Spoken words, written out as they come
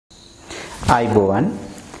ආයිබෝවන්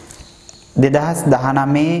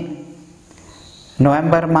 2019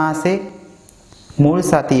 නොවැම්බර් මාසේ මුල්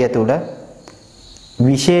සතිය තුල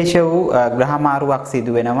විශේෂ වූ ග්‍රහ මාරුවක්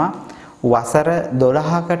සිදු වෙනවා. වසර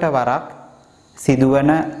 12කට වරක්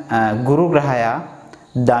සිදුවන ගුරු ග්‍රහයා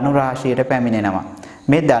ධනු රාශියට පැමිණෙනවා.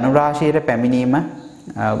 මේ ධනු රාශියට පැමිණීම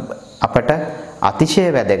අපට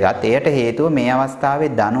අතිශය වැදගත්. එයට හේතුව මේ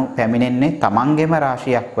අවස්ථාවේ ධනු පැමිණෙන්නේ තමන්ගේම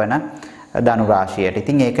රාශියක් වන ධනු රාශියට.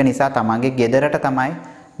 ඉතින් ඒක නිසා තමන්ගේ ගෙදරට තමයි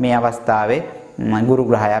මේ අවස්ථාවේ ගුරු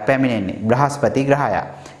ග්‍රහයා පැමිණෙන්නේ. බ්‍රහස්පති ග්‍රහයා.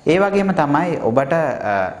 ඒ වගේම තමයි ඔබට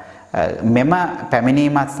මෙම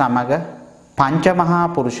පැමිණීමත් සමග පංචමහා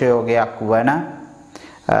පුරුෂ යෝගයක් වන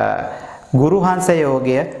ගුරුහංස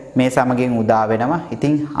යෝගය මේ සමගින් උදා වෙනවා.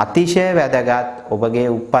 ඉතින් අතිශය වැදගත් ඔබගේ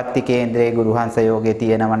උප්පත්ති කේන්ද්‍රයේ ගුරුහංස යෝගය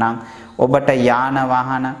තියෙනවා නම් ඔබට යාන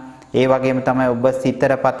වාහන ඒ වගේම තමයි ඔබ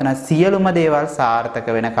සිතර පතන සියලුම දේවල් සාර්ථක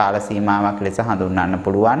වෙන කාල සීමාවක් ලෙස හඳුන්වන්න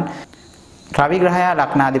පුළුවන්. රවි ග්‍රහයා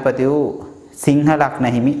ලග්නාධිපති වූ සිංහ ලග්න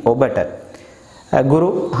හිමි ඔබට ගුරු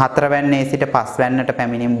 4 වැන්නේ සිට 5 වැන්නට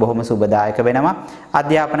පැමිණීම බොහොම සුබදායක වෙනවා.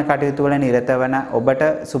 අධ්‍යාපන කටයුතු වල නිරත වන ඔබට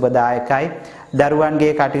සුබදායකයි.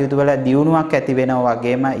 දරුවන්ගේ කටයුතු වල දියුණුවක් ඇති වෙනවා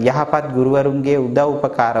වගේම යහපත් ගුරුවරුන්ගේ උදව්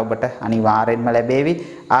උපකාර ඔබට අනිවාර්යෙන්ම ලැබේවි.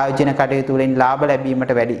 ආයෝජන කටයුතු වලින් ලාභ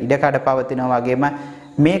ලැබීමට වැඩි ඉඩකඩ පවතිනවා වගේම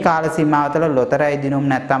මේ කාල සීමාව තුළ ලොතරැයි දිනුම්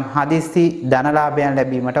නැත්නම් හදිස්සි ධනලාභයන්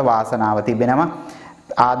ලැබීමට වාසනාව තිබෙනවා.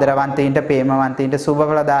 ආදරවන්තයින්ට ප්‍රේමවන්තයින්ට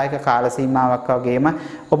සුබඵලදායක කාල සීමාවක් වගේම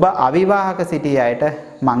ඔබ අවිවාහක සිටි අයට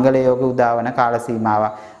මංගල යෝග උදාවන කාල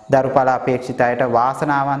සීමාවක්. දරුඵල අපේක්ෂිත අයට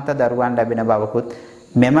වාසනාවන්ත දරුවන් ලැබෙන බවකුත්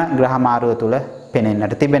මෙම ග්‍රහ මාරුව තුල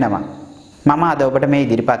පෙනෙන්නට තිබෙනවා. මම අද ඔබට මේ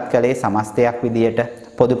ඉදිරිපත් කළේ සමස්තයක් විදියට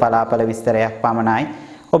පොදු පලාපල විස්තරයක් පමණයි.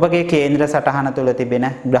 ඔබගේ කේන්ද්‍ර සටහන තුල තිබෙන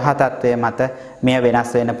ග්‍රහ තත්වය මත මෙය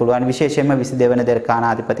වෙනස් වෙන්න පුළුවන්. විශේෂයෙන්ම 22 වන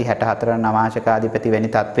දර්කානාධිපති 64 වන නවාංශකාධිපති වැනි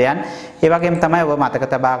තත්වයන්. ඒ වගේම තමයි ඔබ මතක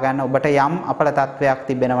තබා ගන්න ඔබට යම් අපල තත්වයක්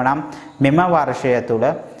තිබෙනවා නම් මෙම වර්ෂය තුල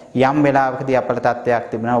යම් වෙලාවකදී අපල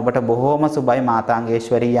තත්වයක් තිබෙනවා ඔබට බොහෝම සුබයි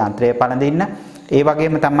මාතාංගේශ්වරී යන්ත්‍රය පළඳින්න. ඒ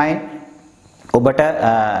වගේම තමයි ඔබට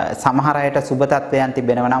සමහර අයට සුබ තත්වයන්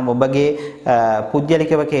තිබෙනවා නම් ඔබගේ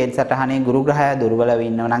පුජ්‍යලිකව කේන්ද්‍ර සටහනේ ගුරු ග්‍රහය දුර්වලව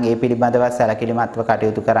ඉන්නවා නම් ඒ පිළිබඳව සැලකිලිමත්ව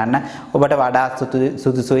කටයුතු කරන්න ඔබට වඩා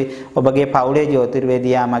සුදුසුයි. ඔබගේ පවුලේ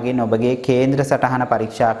ජ්‍යොතිර්වේදියා මගින් ඔබගේ කේන්ද්‍ර සටහන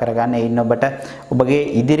පරීක්ෂා කරගන්න. එයින් ඔබට ඔබගේ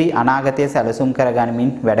ඉදිරි අනාගතය සැලසුම්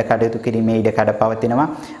කරගනිමින් වැඩ කටයුතු කිරීමේ ඉඩකඩ පවතිනවා.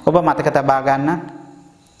 ඔබ මතක තබා ගන්න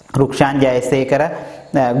රුක්ෂාන් ජයසේකර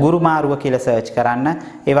ගුරු මාරුව කියලා සර්ච් කරන්න.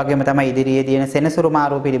 ඒ වගේම තමයි ඉදිරියේ තියෙන සෙනසුරු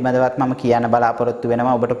මාරුව පිළිබඳවත් මම කියන්න බලාපොරොත්තු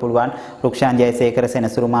වෙනවා. ඔබට පුළුවන් රුක්ෂාන් ජයසේකර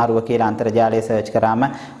සෙනසුරු මාරුව කියලා අන්තර්ජාලයේ සර්ච් කරාම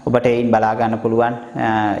ඔබට ඒයින් බලා ගන්න පුළුවන්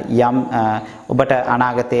යම් ඔබට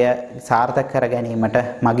අනාගතය සාර්ථක කර ගැනීමට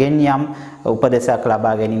මගෙන් යම් උපදෙසක්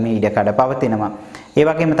ලබා ගැනීම ඉඩකඩ පවතිනවා. ඒ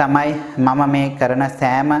වගේම තමයි මම මේ කරන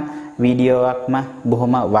සෑම වීඩියෝවක්ම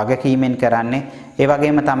බොහොම වගකීමෙන් කරන්නේ. ඒ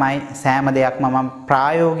වගේම තමයි සෑම දෙයක්ම මම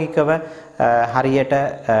ප්‍රායෝගිකව හරියට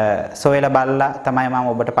සොයලා බලලා තමයි මම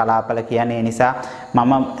ඔබට පලාපල කියන්නේ. ඒ නිසා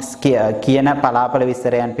මම කියන පලාපල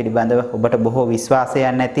විස්තරයන් පිළිබඳව ඔබට බොහෝ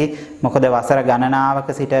විශ්වාසයක් නැති. මොකද වසර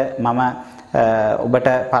ගණනාවක සිට මම ඔබට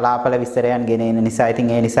පලාපල විස්තරයන් ගෙන එන නිසා. ඉතින්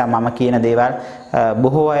ඒ නිසා මම කියන දේවල්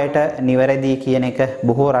බොහෝ අයට නිවැරදි කියන එක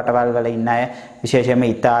බොහෝ රටවල් වල ඉන්න අය විශේෂයෙන්ම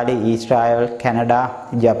ඉතාලි, ඊශ්‍රායල්, කැනඩා,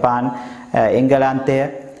 ජපාන්, එංගලන්තය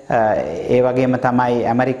ඒ වගේම තමයි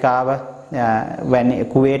ඇමරිකාව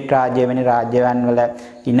කුවේට් රාජ්‍ය වැනි රාජ්‍යයන් වල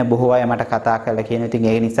ඉන්න බොහෝ අය මට කතා කරලා කියන. ඉතින්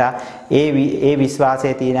ඒ නිසා ඒ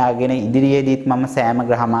විශ්වාසය තියාගෙන ඉදිරියේදීත් මම සෑම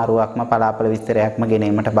ග්‍රහ මාරුවක්ම පලාපල විස්තරයක්ම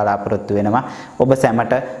ගෙනීමට බලාපොරොත්තු වෙනවා. ඔබ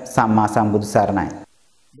සැමට සම්මා සම්බුදු සරණයි.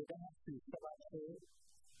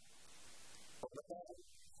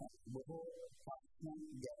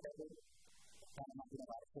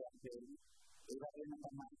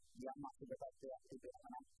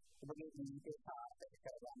 ඔබගේ ජීවිතේ සාර්ථක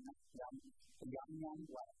කරගන්න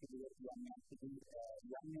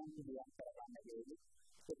යම් පිළියම් කරගන්න දෙවි.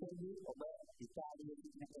 එතෙන්දී ඔබ ඉතාලියේ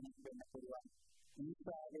සිටින කෙනෙක් වෙන්න පුළුවන්.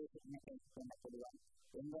 ඊශ්‍රායලයේ සිටින කෙනෙක් වෙන්න පුළුවන්.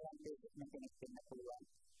 එංගලන්තයේ සිටින කෙනෙක් වෙන්න පුළුවන්.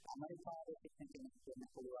 ඇමරිකාවේ සිටින කෙනෙක් වෙන්න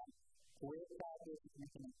පුළුවන්. කුවේට් රාජ්‍යයේ සිටින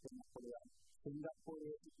කෙනෙක් වෙන්න පුළුවන්.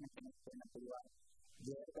 සිංගප්පූරුවේ සිටින කෙනෙක් වෙන්න පුළුවන්.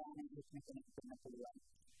 ජර්මනියේ සිටින කෙනෙක් වෙන්න පුළුවන්.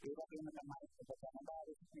 ඒ වගේම තමයි ඔබ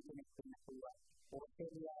කැනඩාවේ සිටින කෙනෙක් වෙන්න පුළුවන්.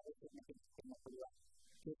 ඕස්ට්‍රේලියාවේ සිටින කෙනෙක් වෙන්න පුළුවන්.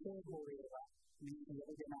 කෙසේ හෝ වේවා මේ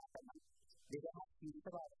සියලු දෙනාටම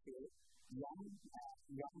 2020 වර්ෂයේ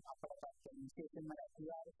යම් අපරාධ විශේෂයෙන්ම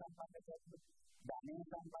රැකියාව සම්බන්ධ ගැටලු, ධනය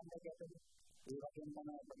සම්බන්ධ ගැටලු, ඒ වගේම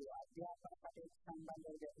තමයි ඔබගේ අධ්‍යාපන කටයුතු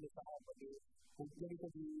සම්බන්ධ ගැටලු සහ ඔබගේ පුද්ගලික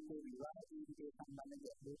ජීවිතයේ විවාහ ජීවිතයේ සම්බන්ධ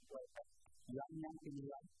ගැටලු වලට යම්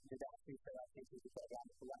පිළිවෙලක් 2020 වර්ෂයේ සිදු කර ගන්න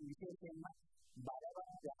පුළුවන්. විශේෂයෙන්ම බලවත්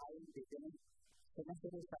ග්‍රහයන් දෙදෙනෙක්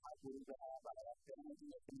සමස්තව සහ ගුරු ග්‍රහය බලවත් වෙන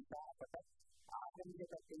නිසා අපට ආගමික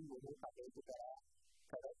පැත්තෙන් බොහෝ කටයුතු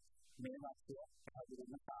කර මේ වාක්‍ය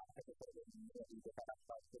පැහැදිලිවම සාර්ථක කරගන්න ඉඩකඩක්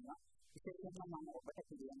පවතිනවා. විශේෂයෙන්ම මම ඔබට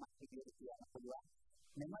පිළියමක් විදිහට කියන්න පුළුවන්.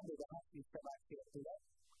 මෙම 2020 වර්ෂය තුළ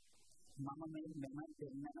මම මෙම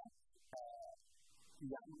දෙන්නම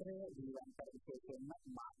යන්ත්‍රය ජීවන්තර විශේෂයෙන්ම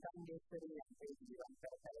මාතංගේශ්වරී යන්ත්‍රය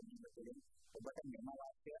ජීවන්තර පැලැදීම තුළින් ඔබට මෙම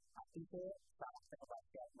වාක්‍ය අතිශය සාර්ථක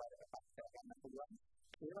වාක්‍යයක් බවට පත් කරගන්න පුළුවන්.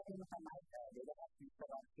 ඒ වගේම තමයි 2020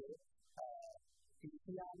 වර්ෂයේ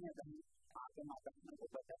සිංහලාන්‍ය ආගම අතරින්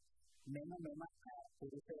ඔබට මෙම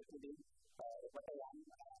පුරුෂයෙකුගෙන් ඔබට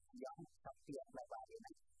යම් ශක්තියක් ලබාගෙන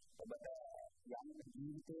ඔබට යම්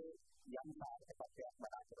ජීවිතයේ යම් සාර්ථකත්වයක්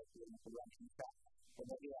බලාපොරොත්තු වෙන්න පුළුවන් නිසා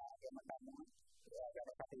ඔබගේ ආගම ගන්න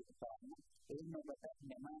වැඩ කටයුතු කරන්න එයින් ඔබට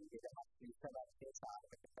මෙම 2020 වර්ෂයේ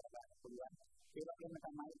සාර්ථක කරගන්න පුළුවන්. ඒ වගේම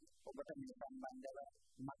තමයි ඔබට මේ සම්බන්ධව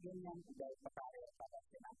මගෙන් යම් උදව්පකාරයක්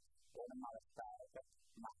ලබන්න ඕනම අවස්ථාවක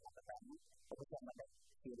මම අපතම ඔබ සමග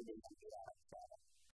සියලු දෙනා කියලා